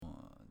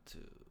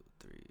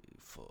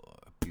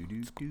Hey,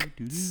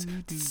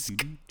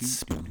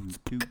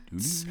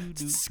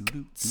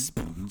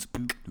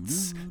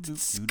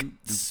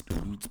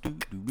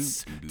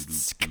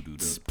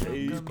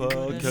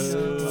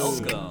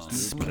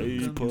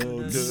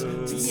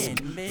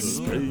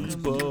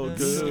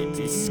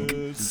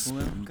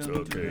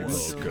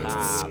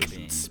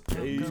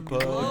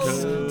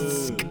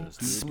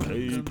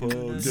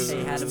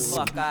 how the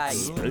fuck are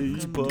you?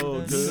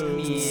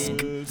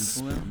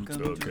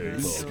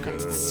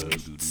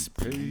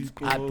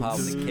 I'd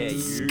probably care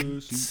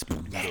you.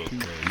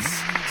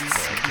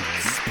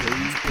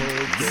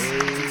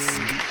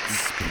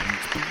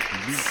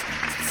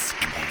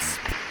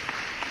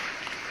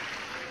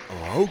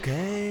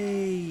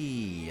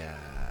 Okay.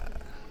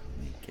 Let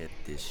me get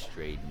this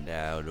straightened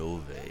out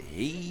over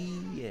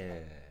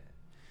here.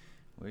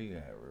 Where you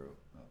at, Rook?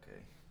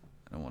 Okay.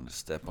 I don't want to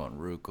step on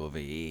Rook over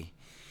here.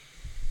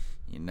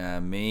 You know what I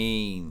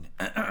mean?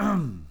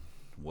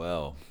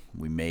 Well,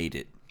 we made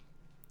it.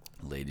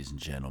 Ladies and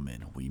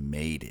gentlemen, we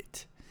made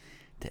it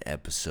to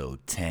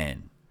episode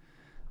 10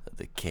 of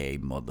the K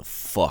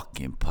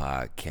motherfucking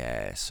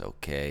podcast,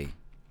 okay?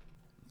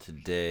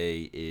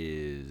 Today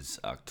is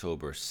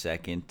October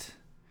 2nd,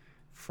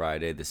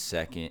 Friday the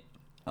 2nd.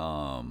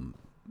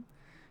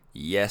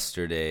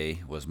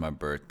 Yesterday was my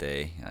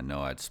birthday. I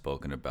know I'd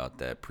spoken about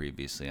that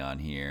previously on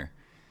here.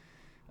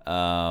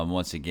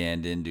 Once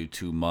again, didn't do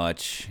too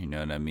much, you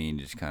know what I mean?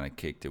 Just kind of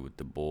kicked it with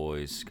the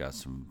boys. Got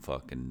some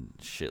fucking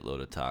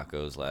shitload of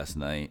tacos last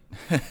night.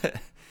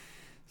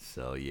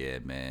 So, yeah,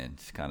 man,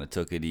 just kind of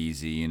took it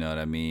easy, you know what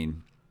I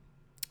mean?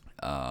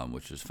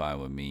 Which was fine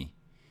with me.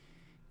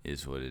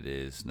 Is what it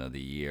is. Another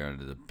year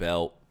under the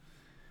belt.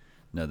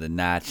 Another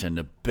notch on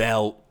the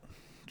belt.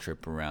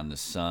 Trip around the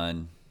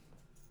sun.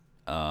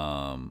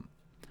 But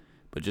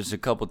just a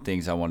couple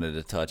things I wanted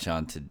to touch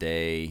on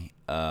today.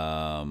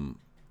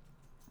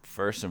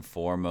 First and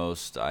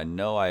foremost, I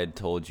know I had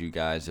told you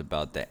guys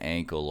about the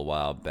ankle a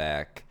while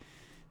back.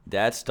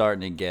 That's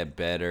starting to get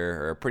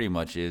better, or pretty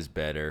much is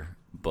better.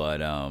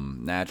 But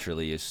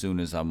naturally, as soon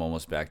as I'm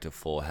almost back to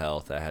full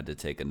health, I had to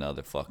take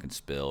another fucking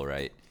spill,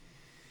 right?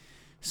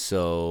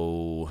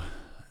 So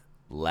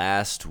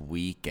last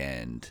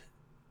weekend,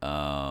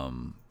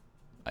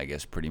 I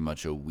guess pretty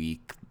much a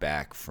week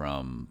back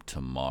from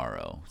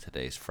tomorrow.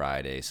 Today's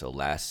Friday, so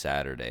last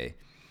Saturday,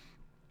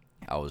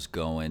 I was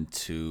going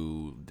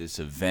to this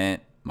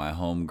event. My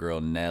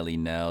homegirl Nelly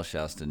Nell,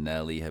 shouts to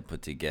Nelly, had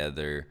put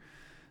together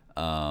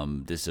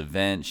this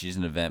event. She's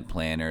an event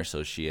planner,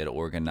 so she had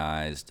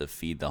organized a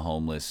Feed the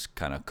Homeless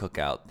kind of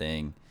cookout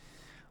thing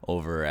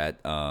over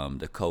at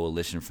the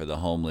Coalition for the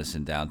Homeless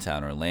in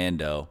downtown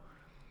Orlando.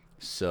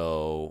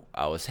 So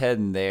I was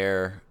heading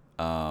there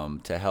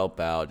to help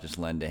out, just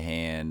lend a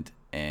hand.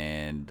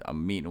 And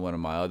I'm meeting one of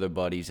my other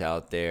buddies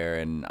out there.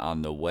 And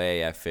on the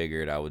way, I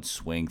figured I would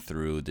swing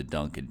through the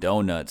Dunkin'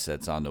 Donuts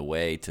that's on the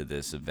way to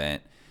this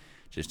event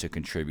just to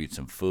contribute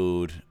some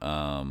food,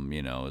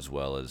 as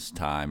well as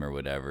time or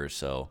whatever.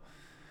 So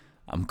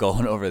I'm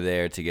going over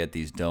there to get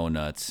these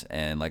donuts.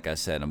 And like I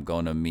said, I'm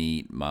going to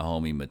meet my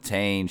homie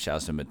Matane.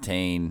 Shouts to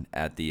Matane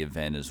at the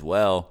event as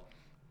well.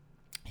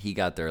 He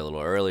got there a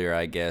little earlier,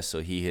 I guess. So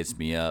he hits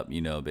me up,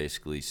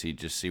 basically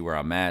see where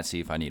I'm at,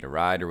 see if I need a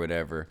ride or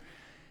whatever.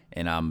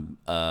 And I'm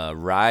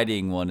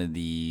riding one of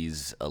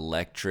these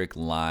electric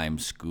Lime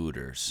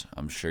scooters.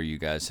 I'm sure you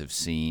guys have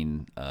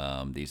seen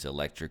these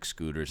electric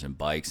scooters and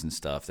bikes and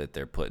stuff that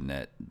they're putting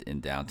in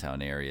downtown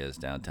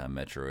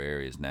metro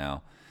areas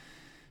now.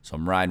 So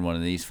I'm riding one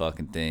of these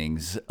fucking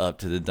things up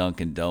to the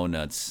Dunkin'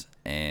 Donuts.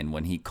 And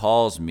when he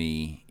calls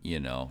me,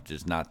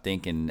 just not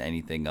thinking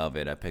anything of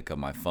it, I pick up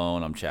my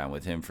phone. I'm chatting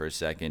with him for a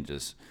second,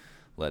 just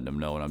letting him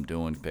know what I'm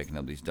doing, picking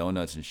up these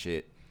donuts and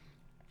shit.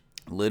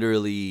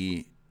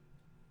 Literally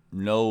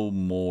no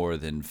more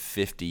than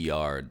 50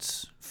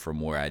 yards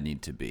from where I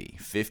need to be.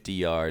 50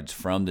 yards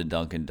from the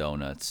Dunkin'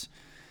 Donuts.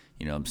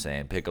 You know what I'm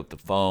saying? Pick up the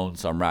phone.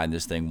 So I'm riding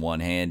this thing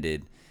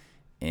one-handed.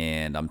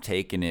 And I'm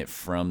taking it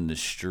from the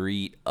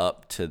street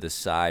up to the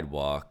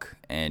sidewalk.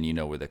 And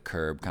where the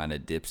curb kind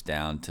of dips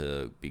down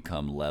to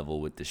become level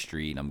with the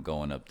street. I'm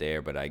going up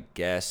there. But I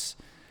guess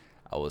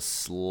I was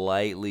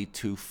slightly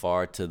too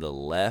far to the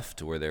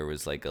left where there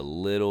was like a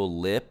little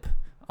lip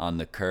on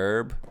the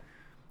curb.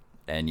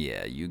 And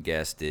yeah, you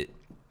guessed it,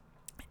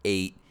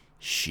 ate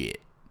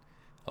shit,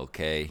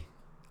 okay?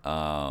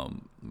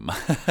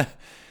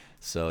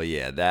 So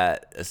yeah,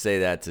 I say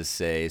that to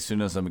say, as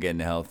soon as I'm getting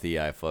healthy,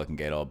 I fucking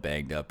get all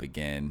banged up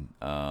again.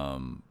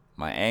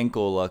 My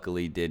ankle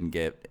luckily didn't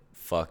get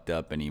fucked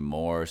up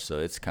anymore, so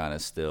it's kind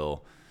of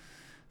still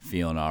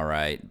feeling all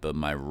right. But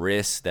my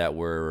wrists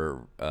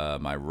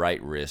my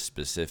right wrist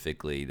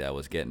specifically, that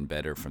was getting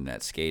better from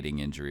that skating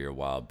injury a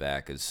while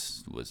back,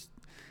 was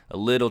a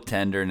little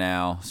tender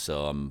now,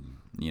 so I'm,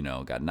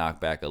 got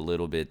knocked back a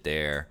little bit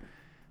there.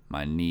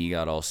 My knee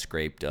got all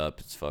scraped up.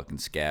 It's fucking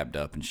scabbed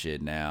up and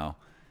shit now.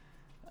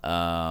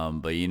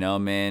 But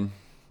man,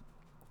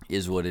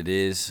 is what it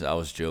is. I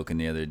was joking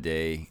the other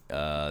day.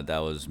 That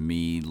was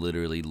me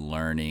literally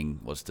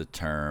learning what's the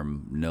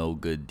term. No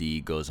good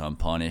deed goes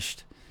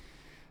unpunished.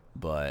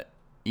 But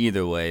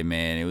either way,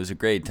 man, it was a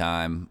great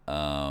time.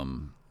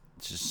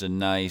 It's just a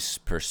nice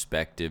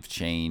perspective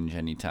change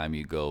anytime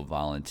you go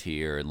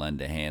volunteer and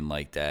lend a hand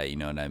like that. You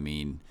know what I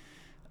mean?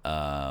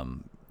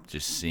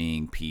 Just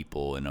seeing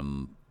people in a,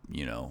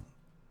 you know,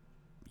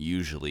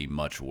 usually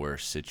much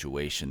worse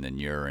situation than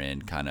you're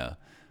in kind of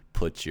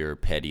puts your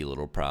petty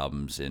little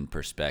problems in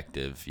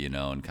perspective, you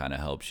know, and kind of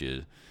helps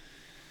you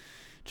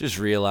just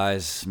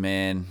realize,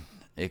 man,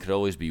 it could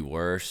always be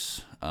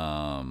worse.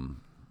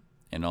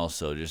 And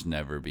also just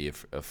never be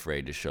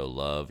afraid to show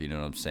love. You know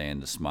what I'm saying?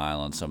 The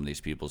smile on some of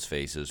these people's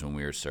faces when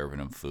we were serving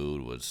them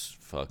food was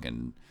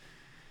fucking,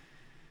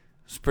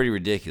 it's pretty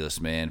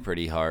ridiculous, man.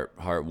 Pretty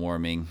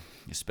heartwarming,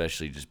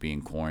 especially just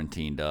being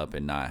quarantined up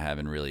and not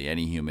having really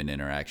any human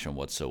interaction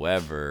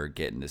whatsoever.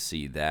 Getting to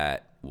see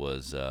that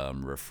was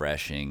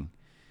refreshing.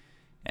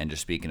 And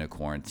just speaking of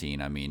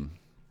quarantine, I mean,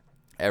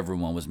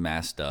 everyone was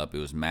masked up. It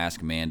was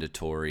mask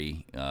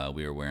mandatory.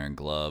 We were wearing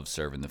gloves,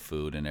 serving the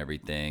food and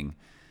everything.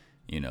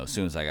 You know, as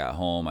soon as I got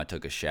home, I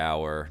took a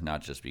shower,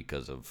 not just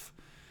because of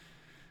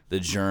the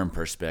germ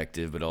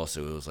perspective, but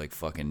also it was like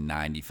fucking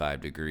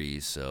 95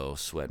 degrees, so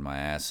sweating my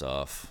ass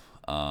off.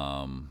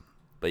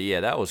 But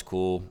yeah, that was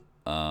cool.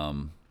 That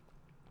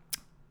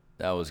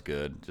was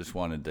good. Just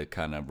wanted to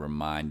kind of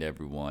remind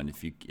everyone,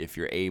 if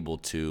you're able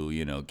to,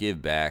 you know, give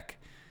back.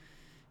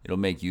 It'll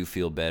make you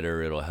feel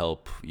better. It'll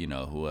help, you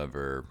know,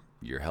 whoever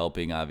you're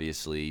helping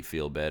obviously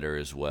feel better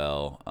as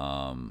well.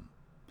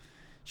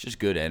 It's just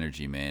good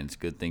energy, man. It's a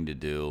good thing to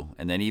do.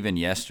 And then even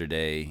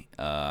yesterday,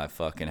 I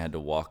fucking had to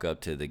walk up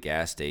to the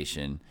gas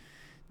station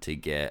to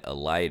get a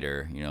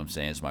lighter. You know what I'm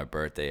saying? It's my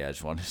birthday. I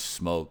just wanted to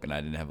smoke, and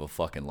I didn't have a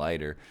fucking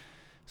lighter.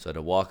 So I had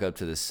to walk up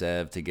to the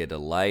Sev to get a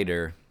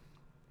lighter.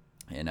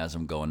 And as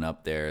I'm going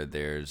up there,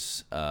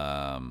 there's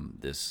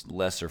this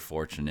lesser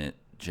fortunate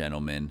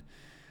gentleman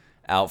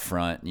out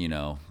front, you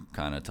know,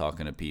 kind of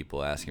talking to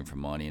people, asking for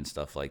money and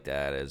stuff like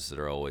that, as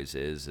there always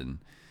is. And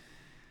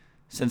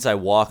since I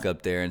walk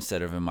up there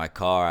instead of in my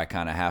car, I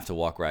kind of have to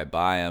walk right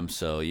by him.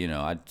 So, you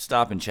know, I'd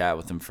stop and chat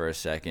with him for a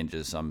second.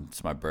 It's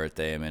my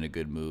birthday. I'm in a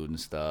good mood and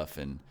stuff.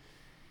 And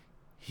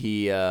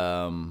he,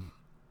 I don't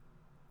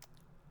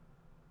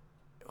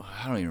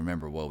even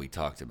remember what we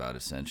talked about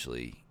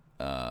essentially.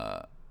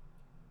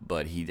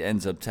 But he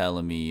ends up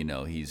telling me, you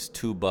know, he's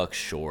 $2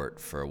 short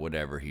for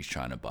whatever he's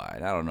trying to buy.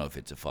 And I don't know if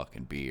it's a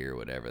fucking beer or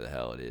whatever the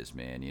hell it is,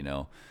 man, you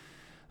know.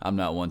 I'm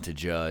not one to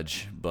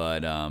judge,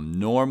 but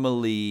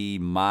normally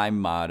my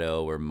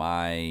motto or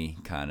my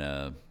kind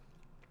of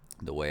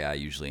the way I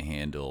usually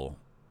handle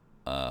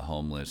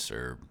homeless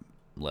or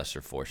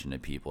lesser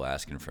fortunate people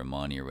asking for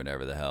money or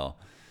whatever the hell,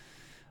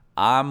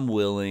 I'm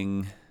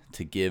willing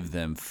to give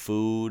them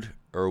food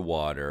or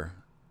water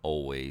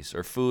always,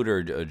 or food or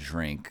a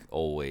drink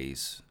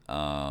always,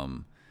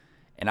 and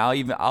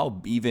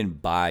I'll even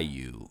buy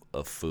you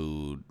a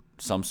food,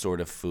 some sort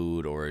of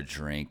food or a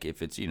drink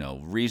if it's, you know,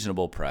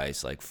 reasonable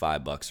price, like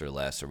 $5 or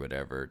less or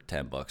whatever,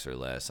 $10 or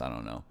less, I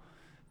don't know.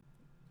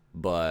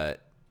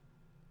 But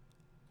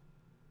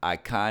I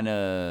kind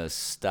of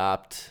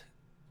stopped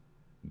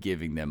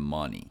giving them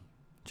money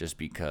just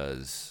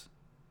because,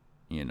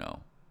 you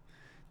know,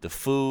 the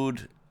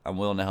food, I'm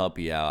willing to help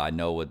you out. I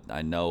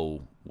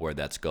know where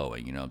that's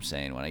going, you know what I'm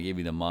saying? When I give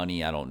you the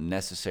money, I don't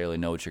necessarily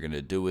know what you're going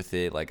to do with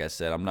it. Like I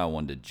said, I'm not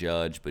one to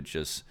judge, but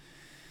just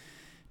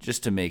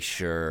to make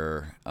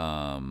sure,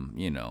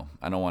 you know,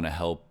 I don't want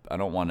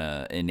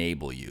to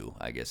enable you,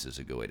 I guess is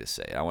a good way to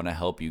say it. I want to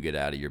help you get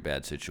out of your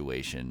bad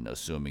situation,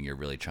 assuming you're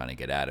really trying to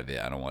get out of it.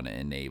 I don't want to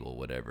enable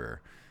whatever,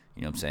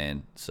 you know what I'm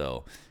saying?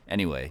 So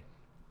anyway,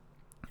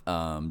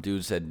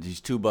 dude said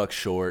he's $2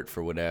 short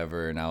for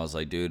whatever. And I was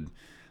like, dude,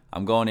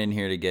 I'm going in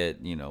here to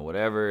get, you know,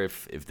 whatever.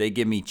 If they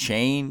give me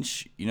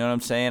change, you know what I'm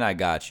saying? I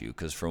got you.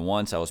 Because for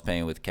once I was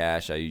paying with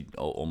cash. I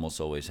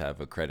almost always have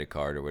a credit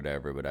card or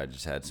whatever, but I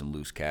just had some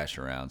loose cash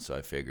around. So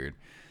I figured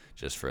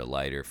just for a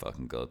lighter,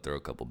 fucking go throw a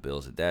couple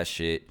bills at that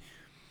shit.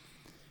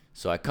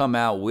 So I come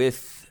out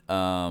with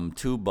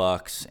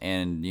 $2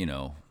 and, you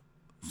know,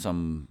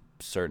 some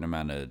certain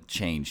amount of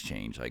change,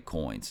 like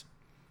coins.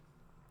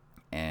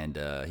 And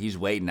he's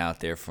waiting out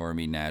there for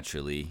me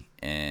naturally.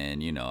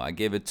 And, you know, I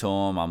give it to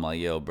him. I'm like,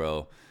 yo,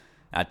 bro.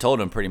 I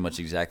told him pretty much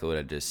exactly what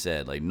I just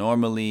said. Like,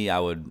 normally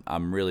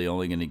I'm really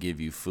only going to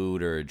give you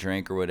food or a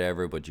drink or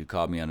whatever, but you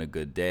called me on a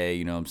good day.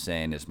 You know what I'm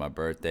saying? It's my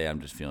birthday.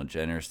 I'm just feeling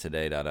generous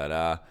today,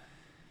 da-da-da.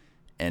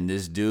 And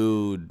this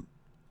dude,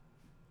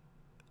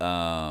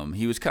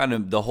 he was kind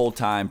of, the whole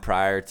time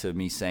prior to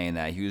me saying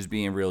that, he was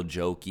being real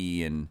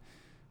jokey and,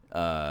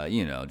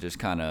 you know, just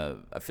kind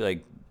of, I feel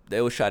like, they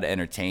always try to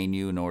entertain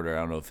you in order, I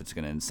don't know if it's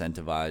going to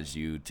incentivize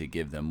you to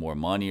give them more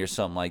money or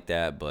something like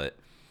that, but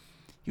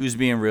he was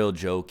being real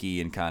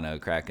jokey and kind of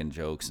cracking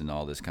jokes and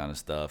all this kind of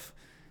stuff.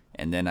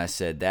 And then I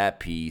said that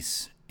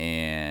piece,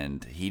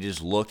 and he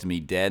just looked me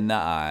dead in the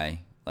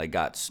eye, like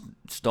got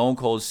stone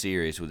cold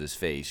serious with his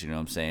face, you know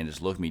what I'm saying?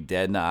 Just looked me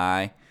dead in the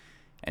eye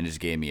and just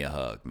gave me a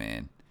hug,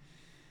 man.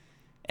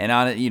 And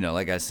on it, you know,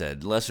 like I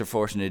said, lesser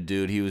fortunate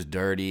dude, he was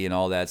dirty and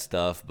all that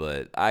stuff,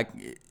 but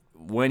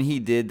when he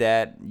did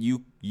that,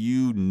 you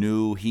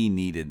knew he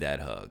needed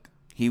that hug.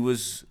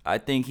 I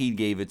think he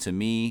gave it to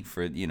me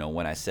for,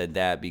 when I said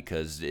that,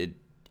 because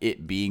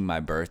it being my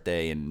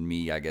birthday and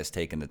me, I guess,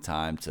 taking the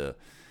time to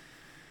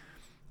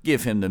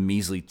give him the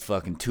measly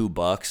fucking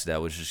 $2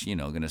 that was just,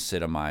 gonna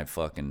sit on my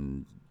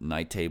fucking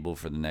night table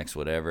for the next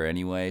whatever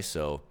anyway.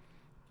 So,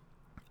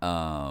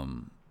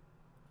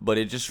 but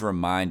it just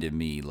reminded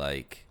me,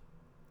 like,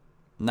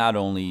 not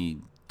only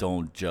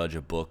don't judge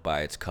a book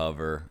by its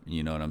cover,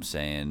 you know what I'm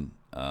saying?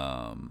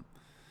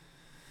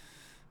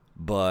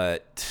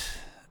 But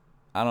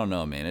I don't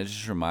know, man. It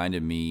just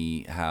reminded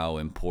me how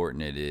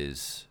important it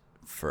is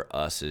for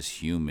us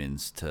as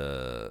humans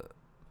to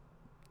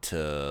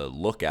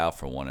look out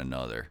for one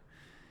another.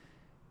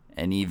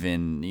 And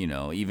even,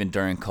 even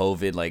during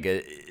COVID, like,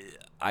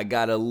 I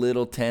got a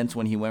little tense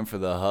when he went for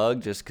the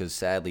hug, just because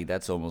sadly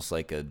that's almost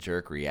like a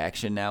jerk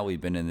reaction now. We've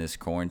been in this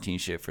quarantine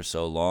shit for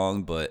so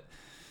long. But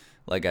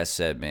like I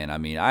said, man, I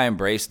mean, I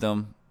embraced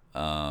him.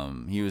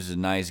 He was a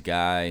nice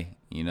guy,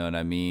 you know what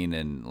I mean?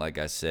 And like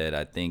I said,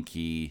 I think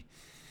he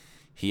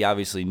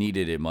obviously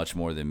needed it much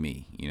more than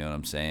me, you know what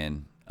I'm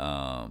saying?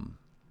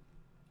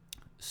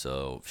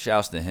 So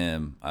shouts to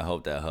him. I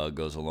hope that hug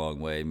goes a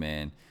long way,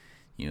 man.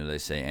 They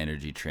say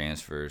energy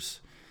transfers.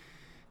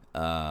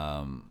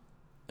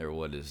 Or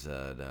what is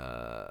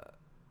that?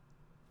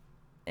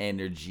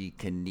 Energy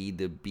can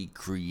neither be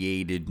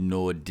created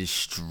nor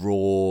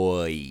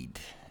destroyed.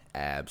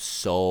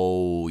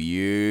 Absolute.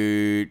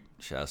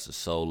 Shouts to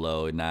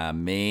Solo, not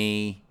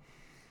me.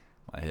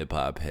 My hip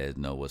hop heads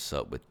know what's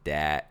up with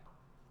that.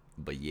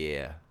 But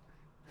yeah.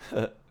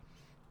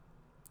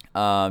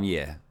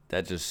 Yeah.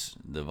 That just,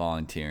 the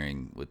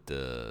volunteering with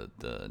the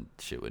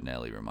shit with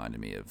Nelly reminded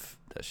me of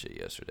that shit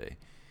yesterday.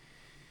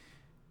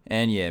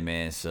 And yeah,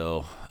 man,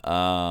 so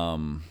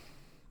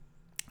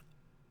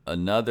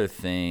another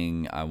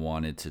thing I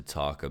wanted to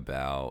talk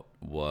about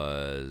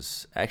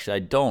was, actually, I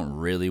don't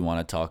really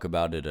want to talk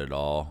about it at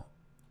all,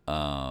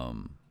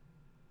 to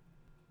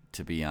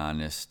be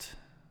honest,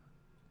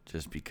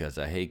 just because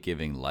I hate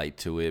giving light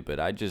to it, but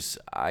I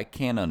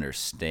can't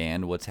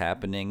understand what's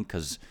happening,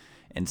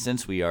 and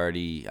since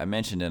I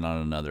mentioned it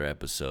on another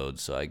episode,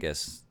 so I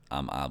guess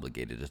I'm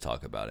obligated to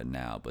talk about it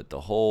now, but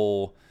the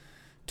whole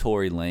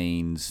Tory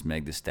Lanez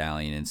Meg Thee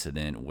Stallion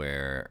incident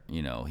where,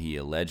 he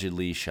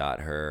allegedly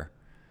shot her,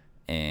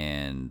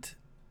 and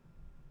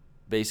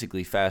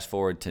basically fast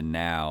forward to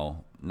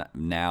now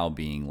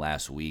being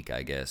last week,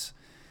 I guess,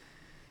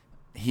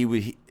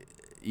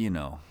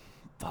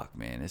 fuck,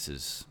 man, it's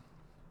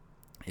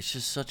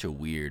just such a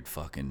weird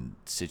fucking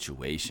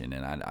situation,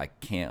 and I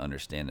can't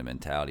understand the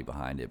mentality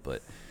behind it.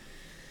 But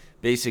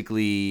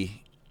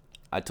basically,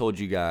 I told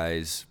you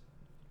guys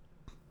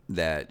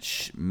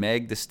that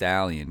Meg Thee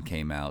Stallion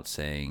came out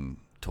saying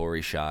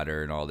Tory shot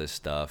her and all this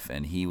stuff,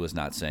 and he was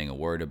not saying a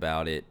word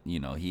about it.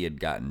 He had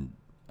gotten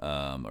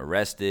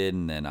arrested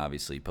and then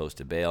obviously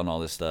posted bail and all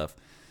this stuff,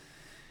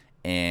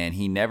 and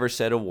he never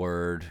said a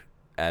word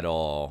at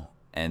all,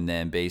 and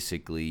then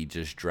basically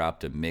just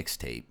dropped a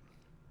mixtape.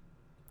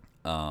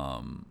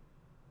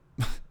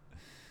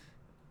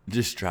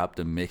 Just dropped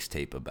a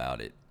mixtape about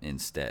it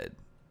instead.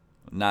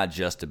 Not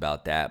just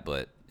about that,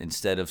 but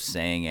instead of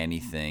saying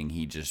anything,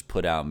 he just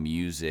put out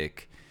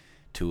music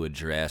to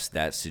address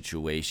that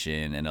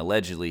situation, and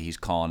allegedly he's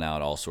calling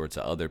out all sorts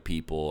of other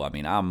people. I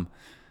mean,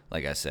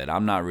 like I said,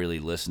 I'm not really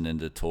listening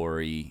to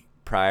Tory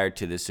prior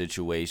to this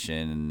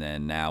situation, and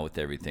then now with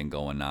everything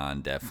going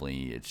on,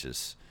 definitely it's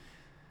just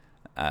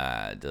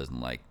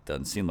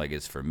doesn't seem like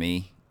it's for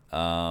me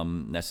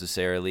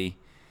necessarily.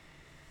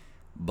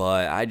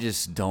 But I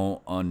just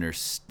don't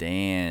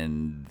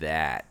understand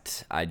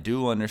that. I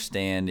do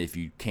understand if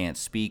you can't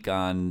speak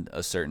on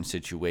a certain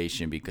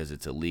situation because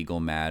it's a legal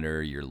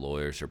matter, your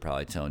lawyers are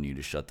probably telling you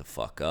to shut the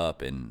fuck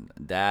up, and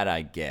that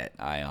I get.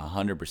 I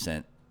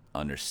 100%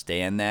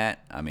 understand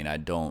that. I mean, I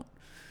don't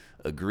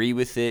agree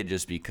with it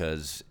just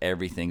because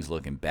everything's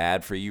looking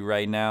bad for you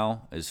right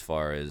now as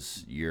far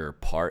as your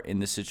part in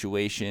the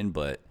situation,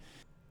 but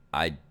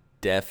I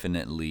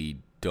definitely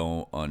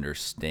don't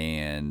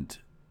understand.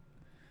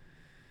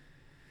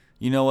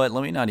 You know what?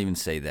 Let me not even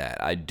say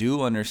that. I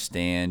do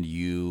understand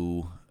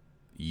you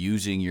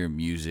using your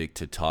music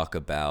to talk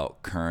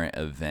about current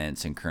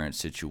events and current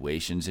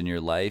situations in your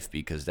life,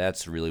 because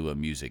that's really what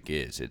music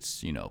is.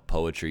 It's,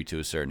 poetry to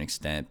a certain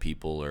extent.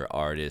 People or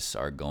artists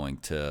are going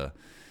to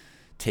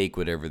take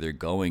whatever they're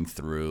going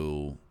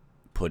through,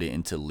 put it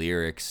into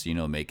lyrics,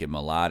 make it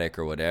melodic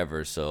or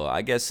whatever. So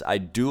I guess I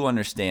do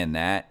understand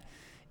that.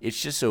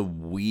 It's just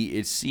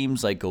it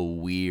seems like a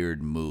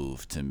weird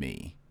move to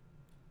me.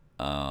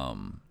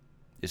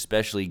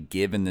 Especially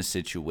given the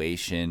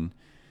situation,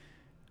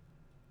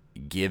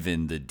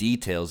 given the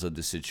details of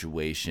the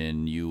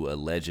situation, you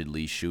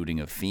allegedly shooting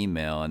a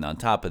female. And on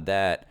top of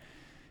that,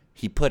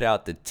 he put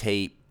out the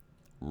tape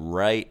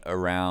right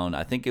around,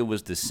 I think it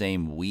was the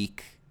same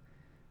week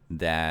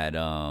that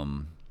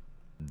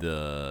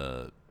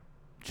the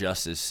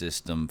justice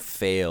system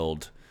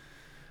failed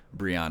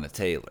Breonna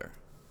Taylor.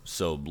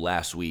 So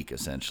last week,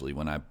 essentially,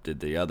 when I did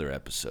the other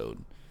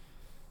episode.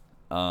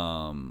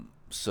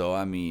 So,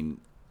 I mean,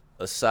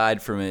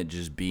 aside from it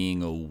just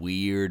being a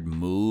weird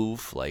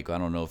move, like I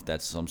don't know if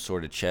that's some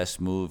sort of chess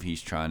move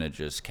he's trying to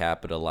just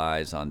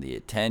capitalize on the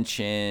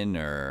attention,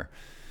 or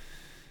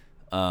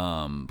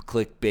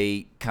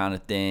clickbait kind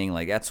of thing.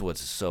 Like that's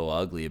what's so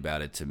ugly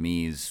about it to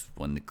me, is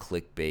when the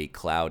clickbait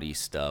cloudy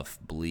stuff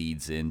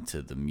bleeds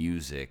into the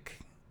music.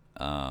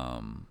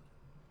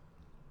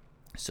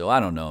 So I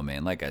don't know,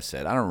 man. Like I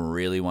said, I don't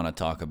really want to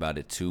talk about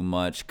it too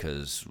much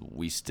because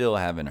we still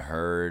haven't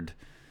heard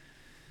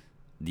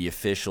the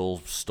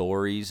official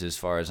stories as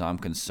far as I'm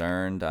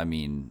concerned. I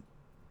mean,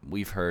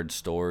 we've heard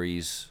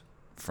stories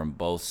from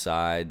both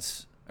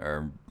sides,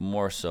 or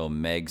more so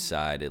Meg's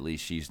side. At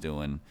least she's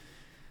doing,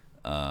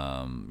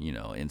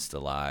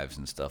 Insta lives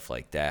and stuff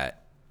like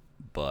that.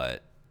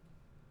 But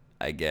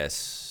I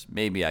guess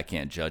maybe I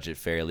can't judge it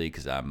fairly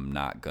because I'm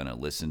not going to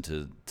listen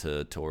to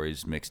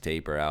Tori's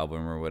mixtape or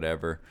album or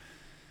whatever.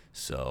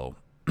 So,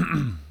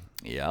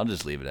 yeah, I'll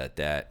just leave it at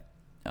that.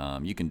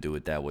 You can do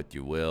with that what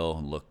you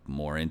will. Look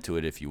more into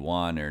it if you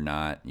want or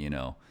not.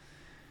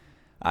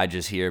 I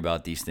just hear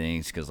about these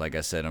things because, like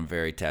I said, I'm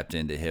very tapped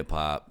into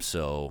hip-hop.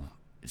 So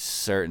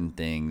certain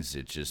things,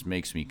 it just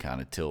makes me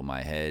kind of tilt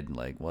my head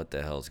like, what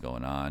the hell's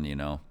going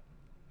on.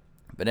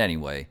 But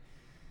anyway,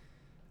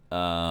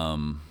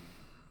 I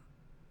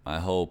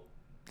hope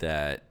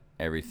that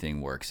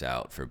everything works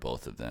out for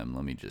both of them.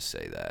 Let me just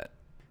say that.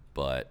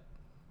 But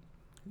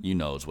you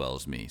know as well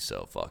as me,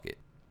 so fuck it.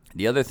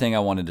 The other thing I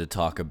wanted to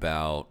talk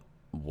about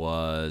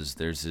was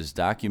there's this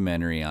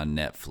documentary on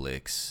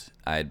Netflix.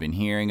 I had been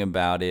hearing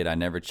about it. I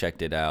never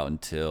checked it out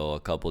until a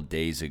couple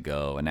days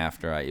ago. And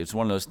it's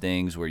one of those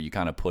things where you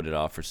kind of put it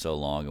off for so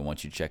long, and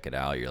once you check it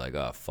out, you're like,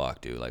 oh,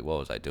 fuck, dude. Like, what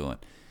was I doing?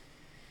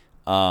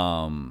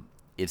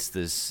 It's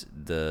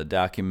the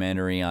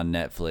documentary on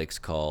Netflix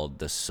called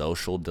The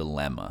Social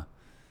Dilemma.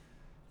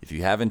 If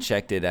you haven't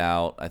checked it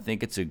out, I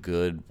think it's a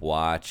good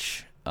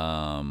watch,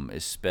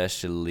 especially...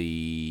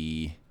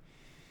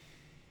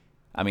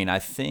 I mean, I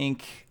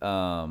think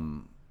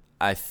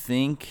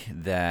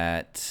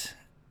that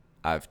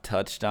I've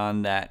touched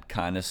on that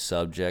kind of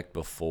subject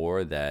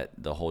before, that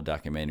the whole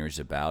documentary is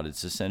about.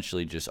 It's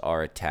essentially just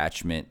our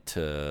attachment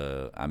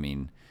to,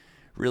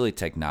 really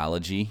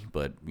technology,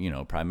 but,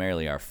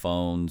 primarily our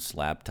phones,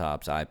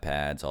 laptops,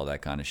 iPads, all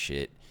that kind of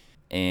shit.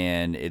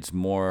 And it's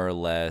more or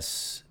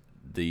less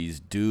these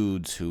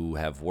dudes who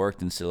have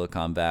worked in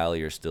Silicon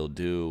Valley or still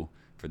do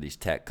for these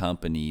tech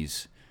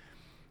companies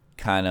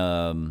kind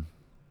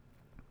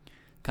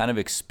of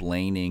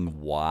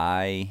explaining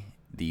why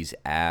these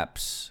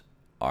apps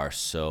are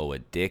so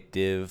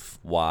addictive,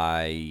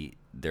 why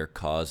they're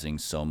causing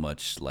so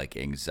much like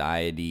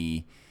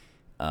anxiety,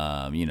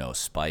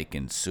 spike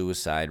in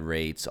suicide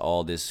rates,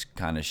 all this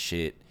kind of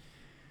shit,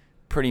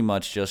 pretty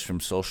much just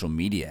from social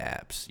media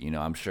apps.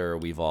 I'm sure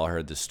we've all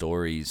heard the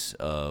stories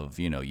of,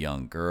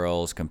 young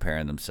girls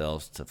comparing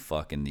themselves to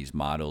fucking these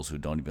models who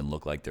don't even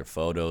look like their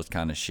photos,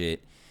 kind of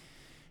shit.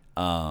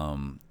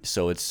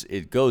 So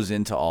it goes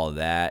into all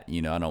that. I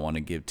don't want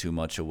to give too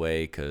much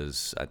away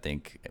because I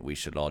think we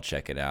should all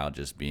check it out,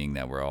 just being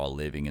that we're all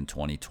living in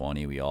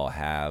 2020. We all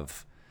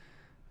have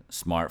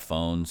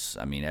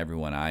smartphones. I mean,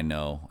 everyone I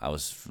know. I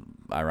was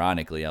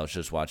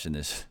just watching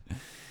this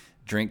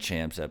Drink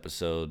Champs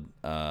episode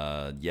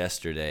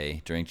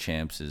yesterday. Drink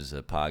Champs is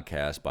a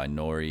podcast by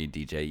Nori,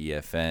 DJ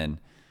EFN,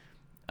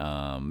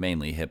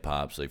 mainly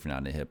hip-hop. So if you're not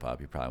into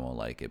hip-hop, you probably won't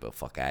like it, but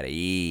fuck out of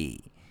here.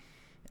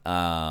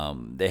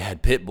 They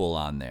had Pitbull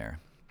on there,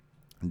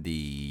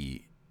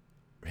 the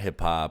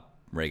hip-hop,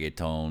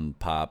 reggaeton,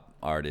 pop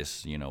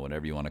artist,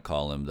 whatever you want to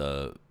call him,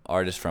 the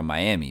artist from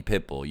Miami,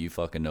 Pitbull. You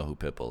fucking know who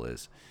Pitbull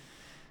is.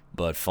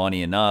 But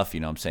funny enough,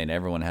 I'm saying,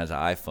 everyone has an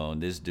iPhone.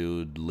 This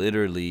dude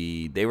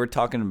literally, they were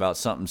talking about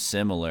something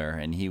similar,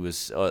 and he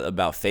was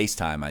about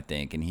FaceTime, I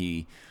think, and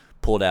he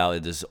pulled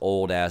out this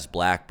old-ass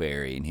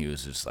BlackBerry, and he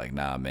was just like,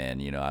 nah,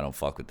 man, I don't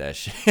fuck with that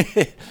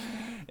shit.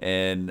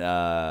 And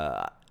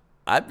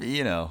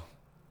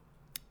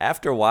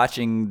after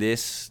watching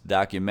this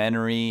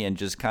documentary and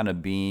just kind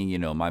of being,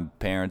 my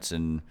parents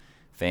and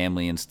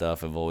family and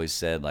stuff have always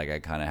said, like, I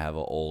kind of have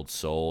an old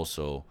soul.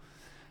 So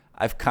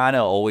I've kind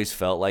of always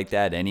felt like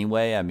that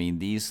anyway. I mean,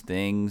 these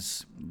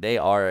things, they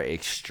are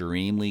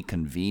extremely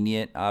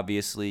convenient.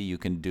 Obviously, you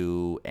can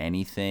do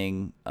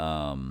anything.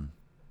 Damn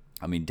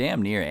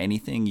near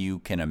anything you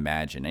can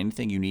imagine,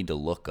 anything you need to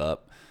look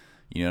up.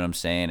 You know what I'm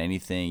saying?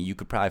 Anything, you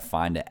could probably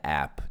find an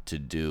app to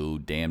do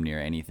damn near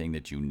anything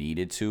that you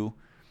needed to,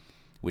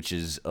 which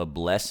is a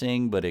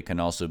blessing, but it can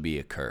also be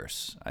a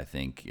curse, I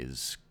think,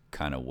 is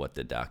kind of what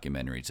the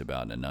documentary's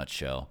about in a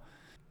nutshell.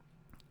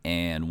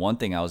 And one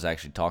thing I was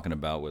actually talking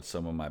about with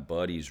some of my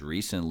buddies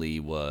recently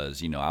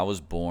was, I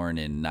was born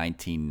in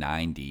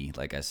 1990.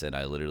 Like I said,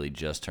 I literally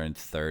just turned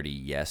 30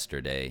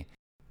 yesterday.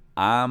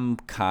 I'm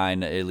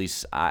kind of, at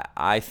least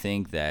I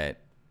think that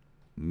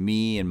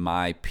me and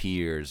my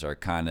peers are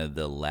kind of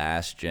the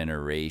last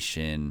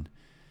generation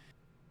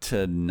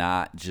to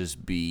not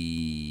just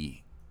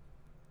be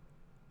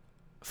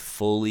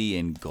fully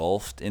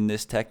engulfed in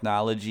this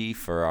technology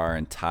for our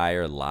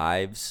entire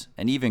lives.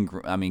 And even,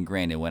 I mean,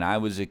 granted, when I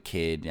was a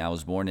kid, I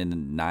was born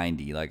in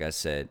 '90, like I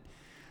said,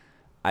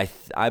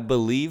 I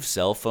believe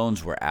cell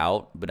phones were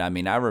out, but I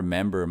mean, I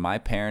remember my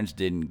parents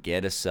didn't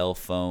get a cell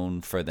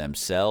phone for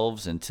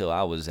themselves until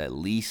I was at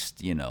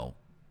least,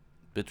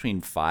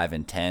 between 5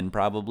 and 10,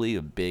 probably.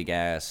 A big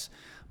ass,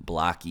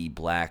 blocky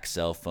black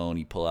cell phone.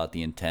 You pull out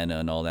the antenna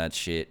and all that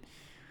shit.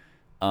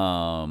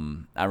 I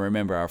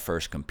remember our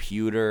first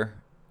computer.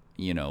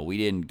 We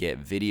didn't get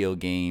video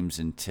games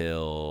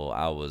until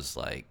I was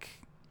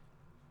like,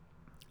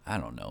 I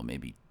don't know,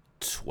 maybe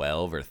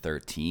 12 or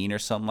 13 or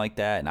something like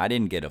that. And I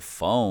didn't get a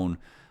phone.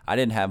 I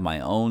didn't have my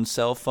own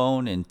cell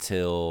phone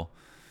until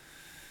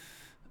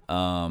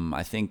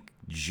I think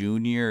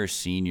junior or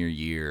senior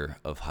year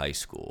of high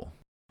school.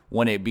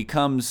 When it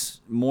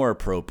becomes more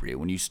appropriate,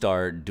 when you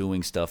start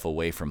doing stuff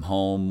away from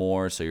home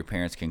more so your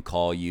parents can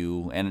call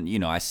you.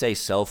 And, I say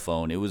cell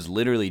phone, it was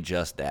literally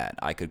just that.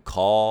 I could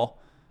call.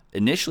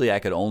 Initially, I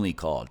could only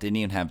call. Didn't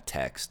even have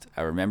text.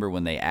 I remember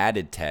when they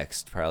added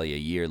text probably a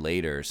year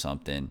later or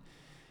something.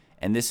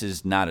 And this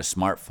is not a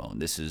smartphone.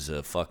 This is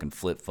a fucking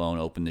flip phone.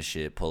 Open the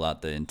shit, pull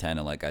out the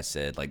antenna, like I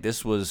said. Like,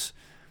 it was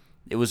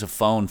a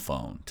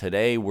phone.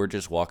 Today, we're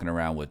just walking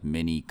around with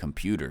mini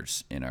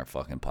computers in our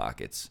fucking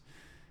pockets.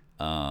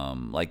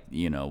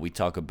 We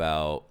talk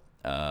about,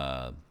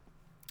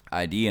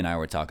 ID and I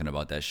were talking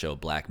about that show,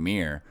 Black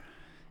Mirror.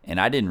 And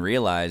I didn't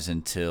realize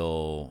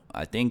until,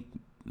 I think,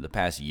 the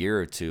past year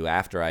or two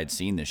after I'd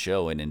seen the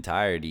show in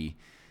entirety,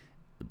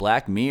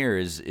 Black Mirror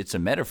it's a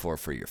metaphor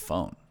for your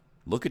phone.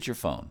 Look at your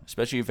phone,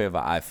 especially if you have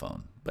an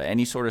iPhone, but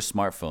any sort of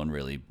smartphone,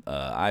 really,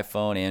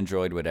 iPhone,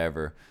 Android,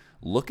 whatever.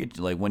 Look at,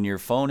 like, when your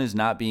phone is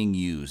not being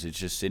used, it's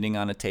just sitting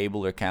on a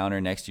table or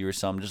counter next to you or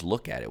something, just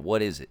look at it.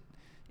 What is it?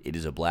 It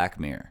is a black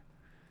mirror.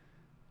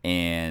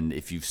 And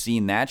if you've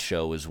seen that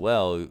show as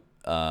well,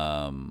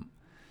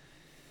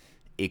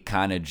 it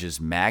kind of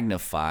just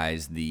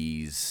magnifies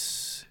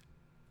these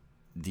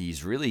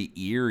really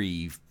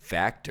eerie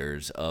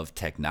factors of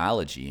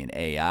technology and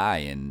AI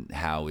and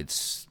how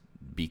it's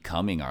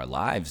becoming our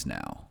lives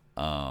now.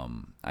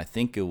 I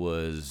think it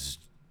was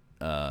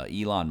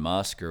Elon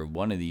Musk or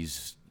one of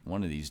these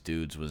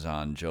dudes was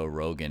on Joe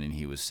Rogan, and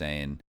he was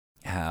saying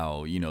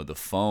how the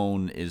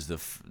phone is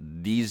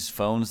these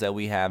phones that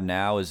we have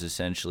now is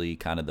essentially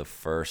kind of the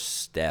first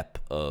step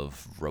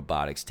of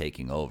robotics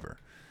taking over.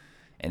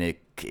 And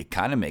it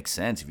kind of makes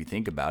sense if you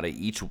think about it.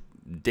 Each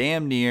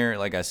damn near,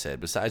 like I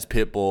said, besides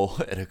Pitbull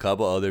and a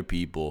couple other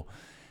people,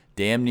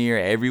 damn near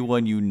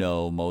everyone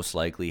most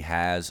likely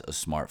has a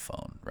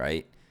smartphone,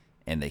 right?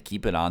 And they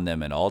keep it on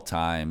them at all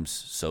times.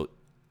 So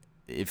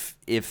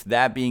if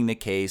that being the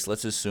case,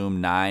 let's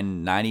assume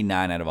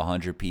 99 out of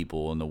 100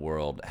 people in the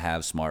world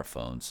have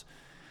smartphones.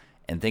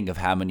 And think of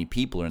how many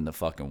people are in the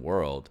fucking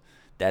world.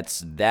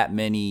 That's that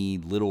many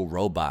little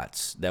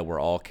robots that we're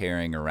all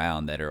carrying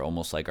around that are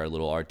almost like our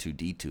little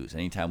R2-D2s.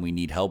 Anytime we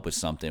need help with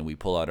something, we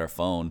pull out our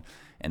phone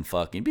and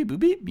fucking beep, beep,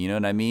 beep. You know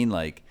what I mean?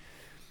 Like,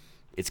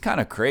 it's kind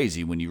of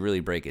crazy when you really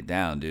break it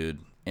down, dude.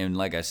 And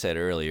like I said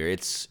earlier,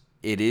 it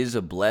is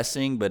a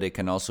blessing, but it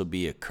can also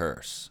be a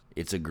curse.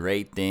 It's a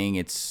great thing.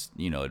 It's,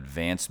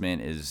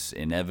 advancement is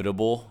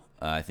inevitable.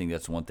 I think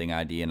that's one thing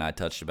ID and I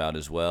touched about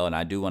as well. And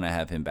I do want to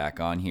have him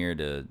back on here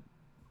to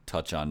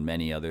touch on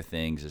many other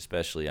things,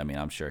 especially,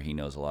 I'm sure he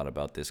knows a lot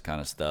about this kind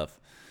of stuff.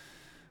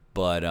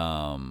 But,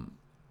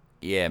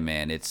 yeah,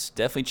 man, it's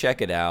definitely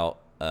check it out.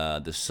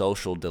 The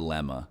Social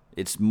Dilemma.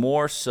 It's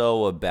more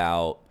so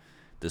about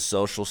the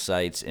social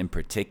sites in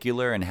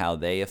particular and how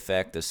they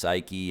affect the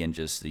psyche and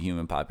just the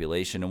human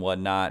population and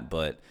whatnot.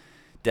 But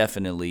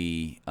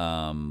definitely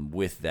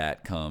with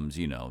that comes,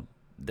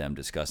 them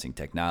discussing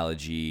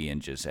technology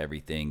and just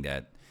everything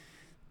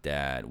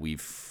that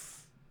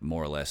we've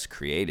more or less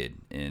created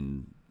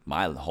in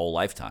my whole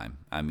lifetime.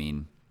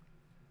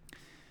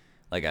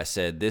 Like I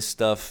said, this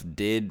stuff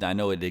I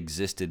know it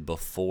existed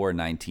before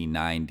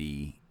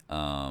 1990.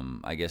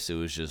 I guess it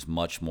was just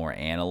much more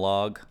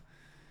analog.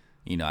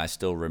 I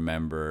still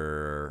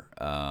remember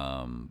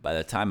by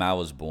the time I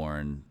was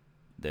born,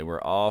 they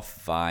were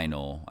off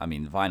vinyl.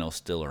 Vinyl's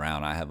still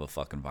around. I have a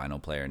fucking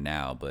vinyl player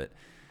now, but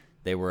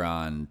they were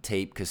on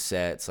tape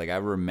cassettes. Like, I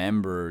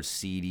remember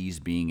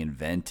CDs being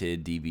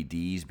invented,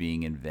 DVDs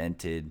being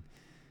invented.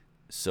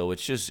 So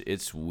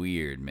it's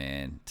weird,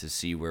 man, to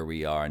see where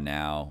we are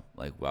now.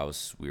 Like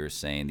we were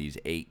saying, these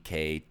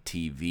 8K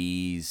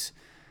TVs,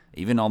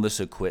 even all this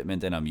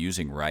equipment that I'm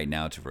using right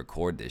now to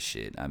record this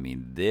shit.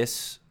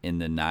 This in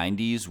the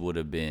 90s would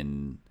have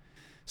been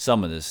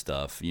some of this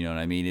stuff. You know what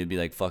I mean? It'd be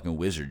like fucking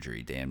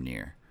wizardry, damn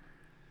near.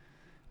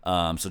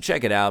 So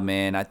check it out,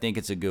 man. I think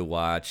it's a good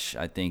watch.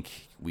 I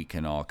think we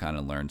can all kind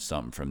of learn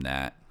something from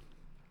that.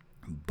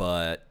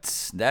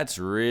 But that's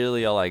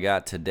really all I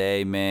got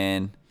today,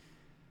 man.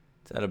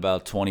 It's at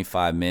about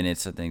 25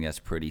 minutes. I think that's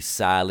pretty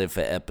solid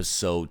for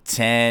episode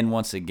 10.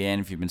 Once again,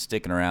 if you've been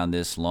sticking around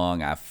this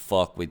long, I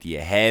fuck with you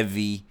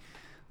heavy.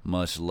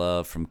 Much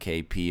love from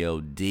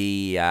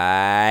KPOD.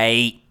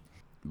 Aight.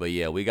 But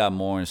yeah, we got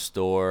more in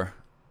store.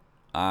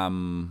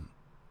 I'm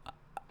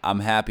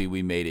happy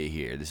we made it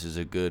here. This is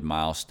a good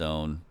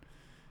milestone,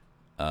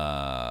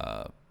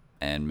 and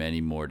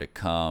many more to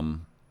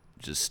come.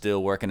 Just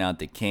still working out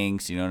the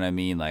kinks, you know what I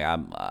mean? Like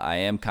I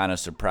am kind of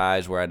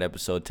surprised we're at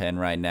episode 10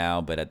 right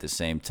now, but at the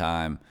same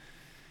time,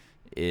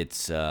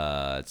 it's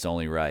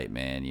only right,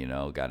 man. You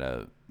know,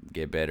 gotta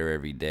get better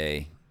every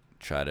day.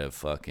 Try to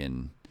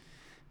fucking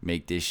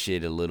make this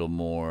shit a little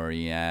more,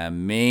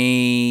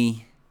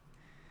 me.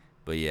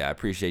 But yeah, I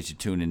appreciate you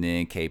tuning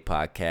in,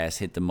 K-Podcast.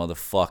 Hit the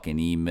motherfucking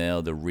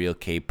email,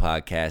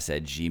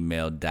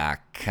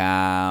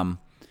 therealkpodcast@gmail.com.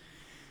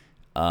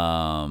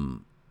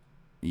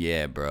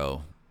 Yeah,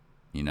 bro.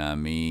 You know what I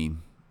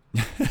mean?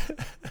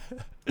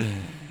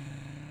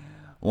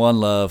 One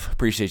love.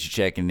 Appreciate you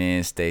checking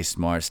in. Stay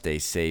smart, stay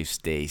safe,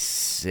 stay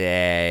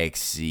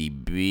sexy,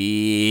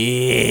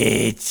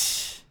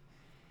 bitch.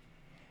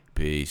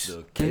 Peace.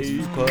 The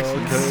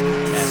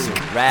K-Podcast. That's a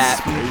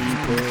wrap.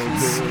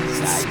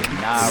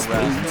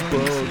 Sayonara.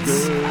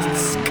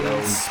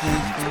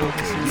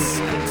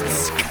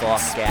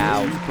 Fuck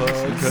out.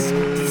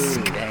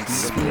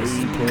 Thanks for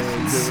listening.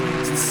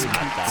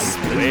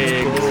 Hasta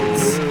luego.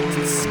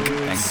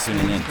 Thanks for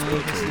tuning in.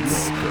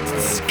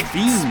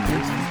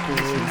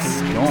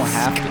 You don't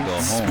have to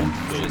go home.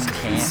 You just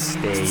can't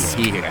stay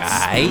here,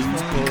 alright?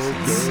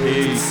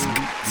 Peace.